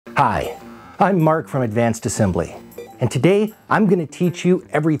Hi, I'm Mark from Advanced Assembly, and today I'm going to teach you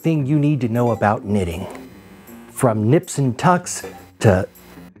everything you need to know about knitting. From nips and tucks to...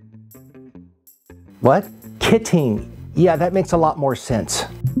 what? Kitting. Yeah, that makes a lot more sense.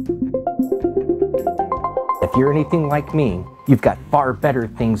 If you're anything like me, you've got far better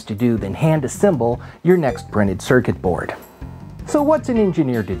things to do than hand assemble your next printed circuit board. So what's an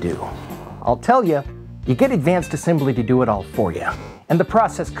engineer to do? I'll tell you, you get Advanced Assembly to do it all for you. And the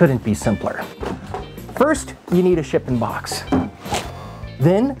process couldn't be simpler. First, you need a shipping box.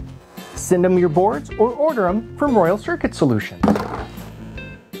 Then, send them your boards or order them from Royal Circuit Solutions.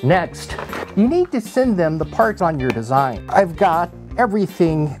 Next, you need to send them the parts on your design. I've got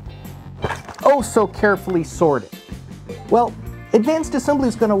everything oh so carefully sorted. Well, Advanced Assembly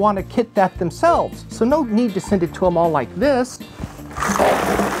is going to want to kit that themselves, so no need to send it to them all like this.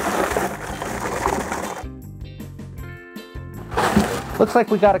 Looks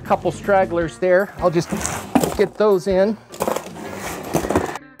like we got a couple stragglers there. I'll just get those in.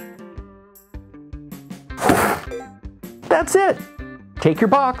 That's it. Take your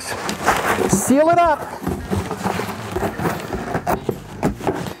box, seal it up,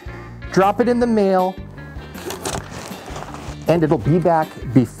 drop it in the mail, and it'll be back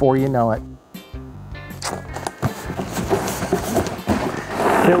before you know it.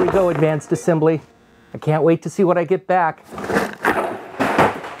 There we go, Advanced Assembly. I can't wait to see what I get back.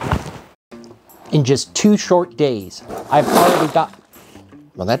 In just 2 short days, I've already got,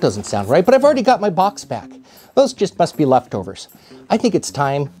 well, that doesn't sound right, but I've already got my box back. Those just must be leftovers. I think it's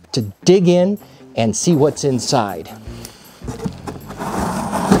time to dig in and see what's inside.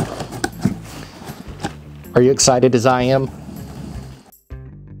 Are you excited as I am?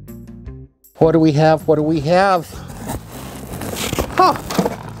 What do we have? What do we have? Huh.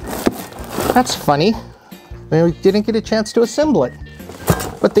 That's funny. We didn't get a chance to assemble it.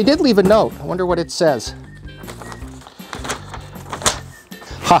 But they did leave a note. I wonder what it says.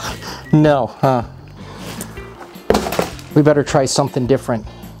 Ha, no, huh? We better try something different.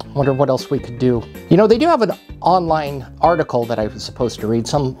 Wonder what else we could do. You know, they do have an online article that I was supposed to read,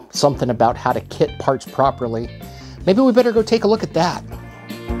 something about how to kit parts properly. Maybe we better go take a look at that.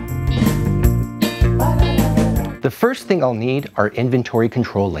 The first thing I'll need are inventory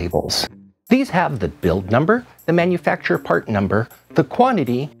control labels. These have the build number, the manufacturer part number, the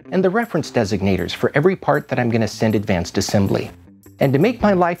quantity, and the reference designators for every part that I'm going to send Advanced Assembly. And to make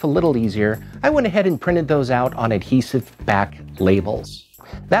my life a little easier, I went ahead and printed those out on adhesive back labels.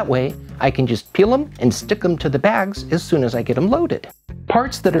 That way, I can just peel them and stick them to the bags as soon as I get them loaded.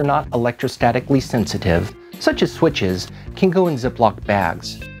 Parts that are not electrostatically sensitive, such as switches, can go in Ziploc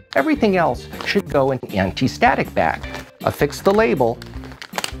bags. Everything else should go in an anti-static bag. Affix the label,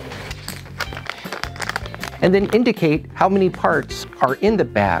 and then indicate how many parts are in the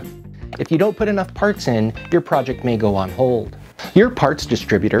bag. If you don't put enough parts in, your project may go on hold. Your parts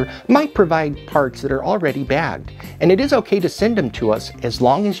distributor might provide parts that are already bagged, and it is okay to send them to us as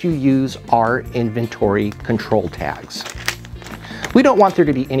long as you use our inventory control tags. We don't want there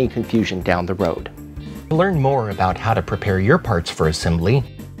to be any confusion down the road. To learn more about how to prepare your parts for assembly,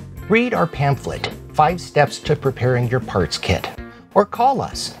 read our pamphlet, 5 Steps to Preparing Your Parts Kit, or call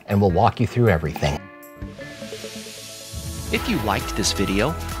us and we'll walk you through everything. If you liked this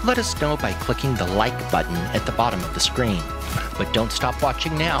video, let us know by clicking the like button at the bottom of the screen. But don't stop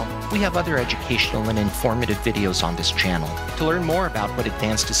watching now. We have other educational and informative videos on this channel. To learn more about what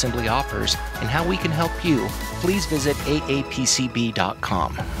Advanced Assembly offers and how we can help you, please visit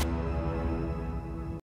aapcb.com.